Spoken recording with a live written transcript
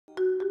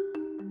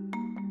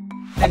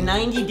The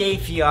 90-Day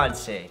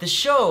Fiancé, the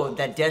show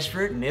that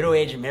desperate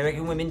middle-aged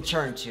American women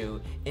turn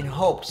to in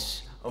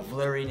hopes of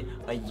luring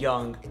a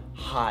young,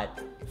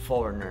 hot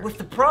foreigner with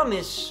the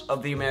promise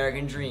of the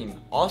American dream,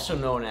 also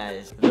known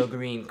as the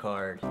green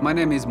card. My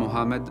name is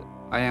Mohammed.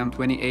 I am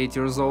 28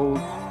 years old.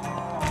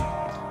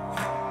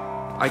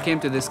 I came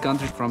to this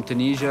country from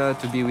Tunisia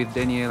to be with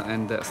Daniel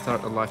and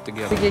start a life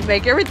together. We can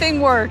make everything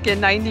work in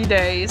 90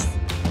 days,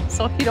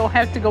 so you don't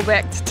have to go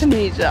back to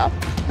Tunisia.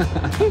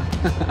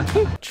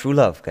 True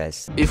love,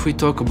 guys. If we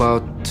talk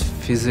about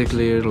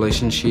physically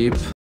relationship,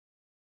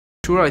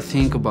 sure I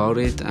think about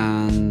it,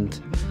 and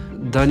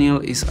Daniel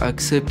is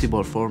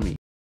acceptable for me.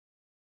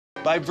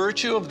 By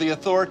virtue of the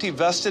authority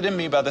vested in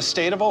me by the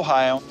state of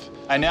Ohio,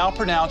 I now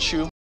pronounce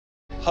you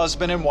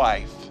husband and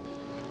wife.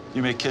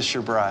 You may kiss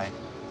your bride.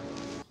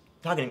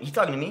 He's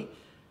talking to me?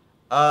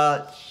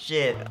 Fuck.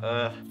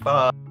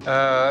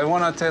 I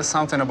want to tell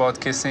something about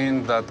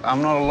kissing, that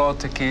I'm not allowed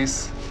to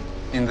kiss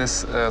in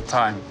this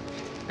time,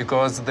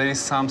 because there is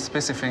some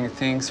specific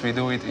things we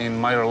do it in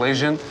my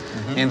religion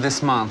in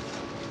this month.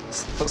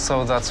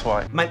 So that's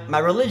why. My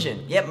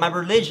religion. Yep, my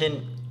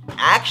religion.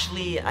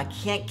 Actually, I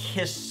can't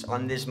kiss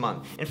on this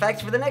month. In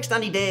fact, for the next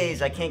 90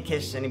 days, I can't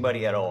kiss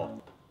anybody at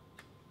all.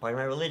 By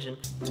my religion.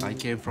 I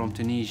came from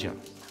Tunisia.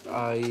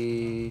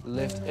 I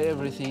left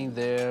everything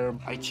there.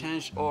 I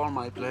changed all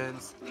my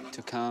plans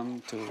to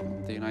come to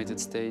the United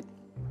States.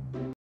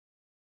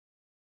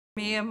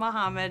 Me and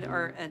Mohammed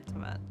are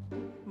intimate.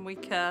 We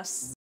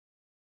kiss.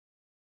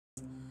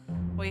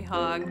 We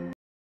hug.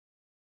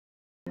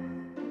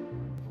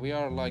 We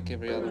are like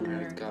every other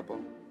married couple.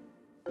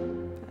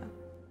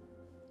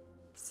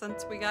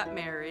 Since we got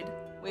married,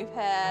 we've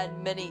had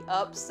many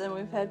ups and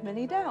we've had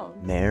many downs.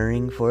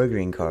 Marrying for a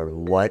green card,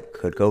 what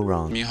could go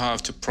wrong? You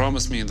have to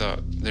promise me that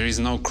there is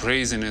no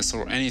craziness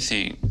or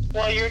anything.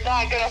 Well, you're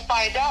not gonna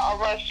find out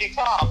unless you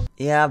come.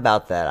 Yeah,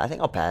 about that. I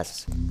think I'll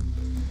pass.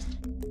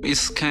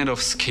 It's kind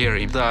of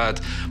scary that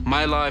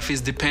my life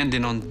is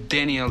dependent on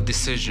Daniel's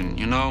decision,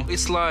 you know?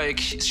 It's like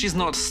she's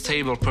not a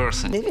stable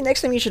person. Maybe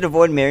next time you should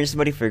avoid marrying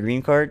somebody for a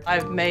green card.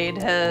 I've made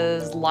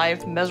his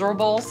life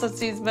miserable since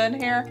he's been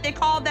here. They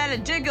call that a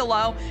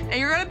gigolo, and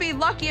you're gonna be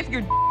lucky if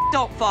your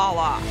don't fall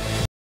off.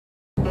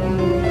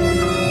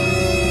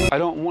 I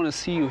don't want to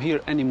see you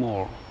here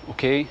anymore,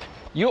 okay?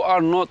 You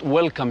are not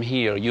welcome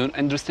here. You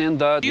understand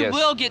that? You Yes.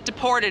 will get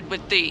deported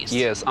with these.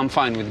 Yes, I'm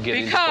fine with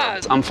getting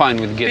Because- deported. I'm fine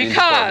with getting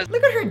deported.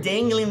 Look at her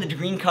dangling the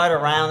green card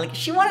around. Like,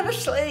 she wanted a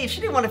slave.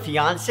 She didn't want a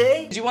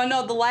fiance. Do you want to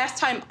know the last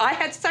time I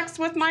had sex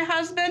with my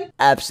husband?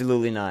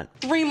 Absolutely not.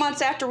 3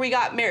 months after we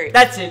got married.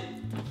 That's it.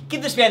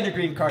 Give this man the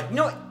green card. You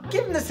know what?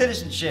 Give him the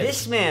citizenship.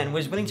 This man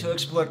was willing to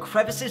explore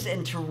crevices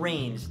and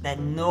terrains that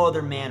no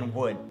other man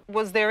would.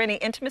 Was there any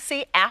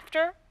intimacy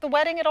after the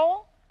wedding at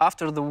all?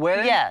 After the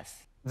wedding? Yes.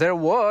 There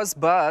was,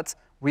 but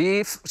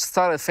we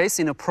started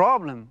facing a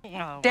problem.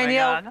 Oh,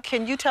 Danielle,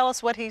 can you tell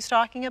us what he's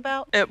talking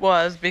about? It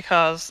was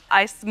because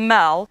I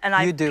smell and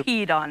I You do.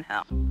 peed on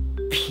him.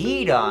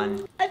 Peed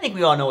on? I think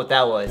we all know what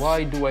that was.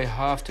 Why do I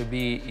have to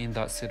be in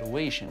that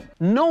situation?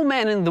 No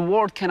man in the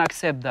world can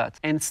accept that.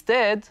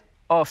 Instead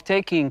of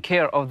taking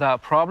care of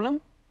that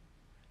problem,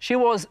 she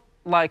was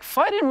like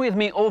fighting with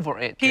me over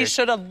it. He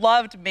should have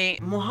loved me.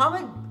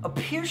 Mohammed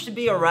appears to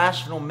be a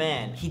rational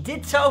man. He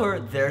did tell her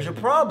there's a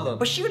problem,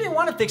 but she didn't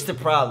want to fix the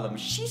problem.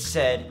 She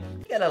said,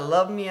 you gotta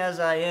love me as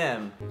I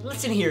am.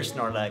 Listen here,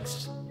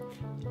 Snorlax.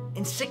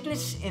 In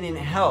sickness and in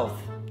health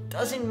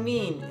doesn't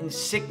mean in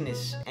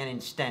sickness and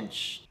in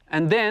stench.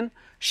 And then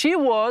she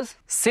was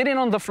sitting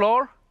on the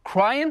floor,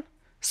 crying,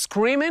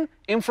 screaming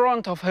in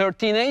front of her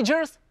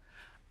teenagers.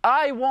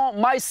 I want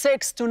my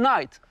sex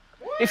tonight.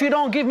 If you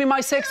don't give me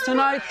my sex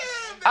tonight,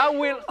 I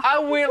will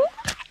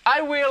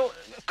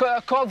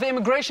call the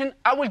immigration.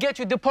 I will get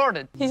you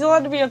deported. He's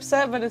allowed to be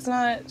upset, but it's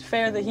not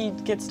fair that he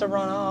gets to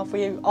run off.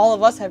 All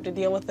of us have to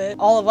deal with it.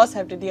 All of us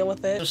have to deal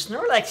with it. So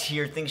Snorlax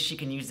here thinks she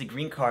can use the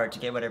green card to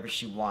get whatever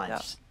she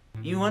wants.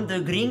 You want the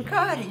green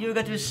card? You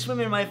got to swim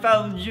in my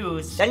fountain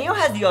juice. Danielle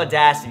has the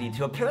audacity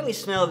to apparently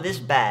smell this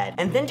bad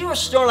and then do a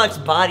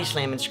Snorlax body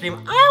slam and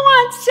scream, I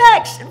want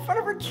sex! In front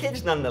of her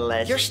kids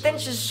nonetheless. Your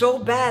stench is so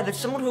bad that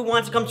someone who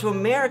wants to come to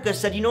America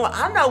said, you know what,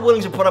 I'm not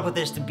willing to put up with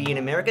this to be in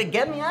America.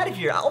 Get me out of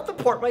here. I'll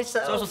deport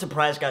myself. So I was also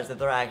surprised, guys, that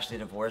they're actually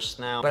divorced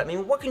now. But I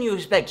mean, what can you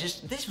expect?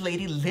 Just this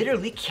lady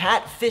literally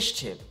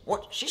catfished him.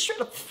 What? She straight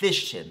up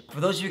fished him.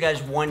 For those of you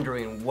guys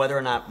wondering whether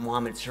or not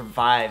Mohammed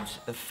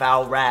survived the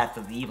foul wrath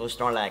of the evil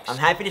Snorlax, I'm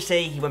happy to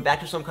say he went back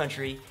to some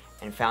country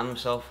and found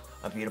himself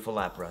a beautiful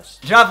Lapras.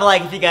 Drop a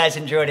like if you guys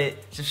enjoyed it.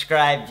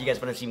 Subscribe if you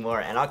guys want to see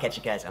more, and I'll catch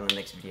you guys on the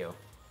next video.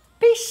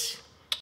 Peace!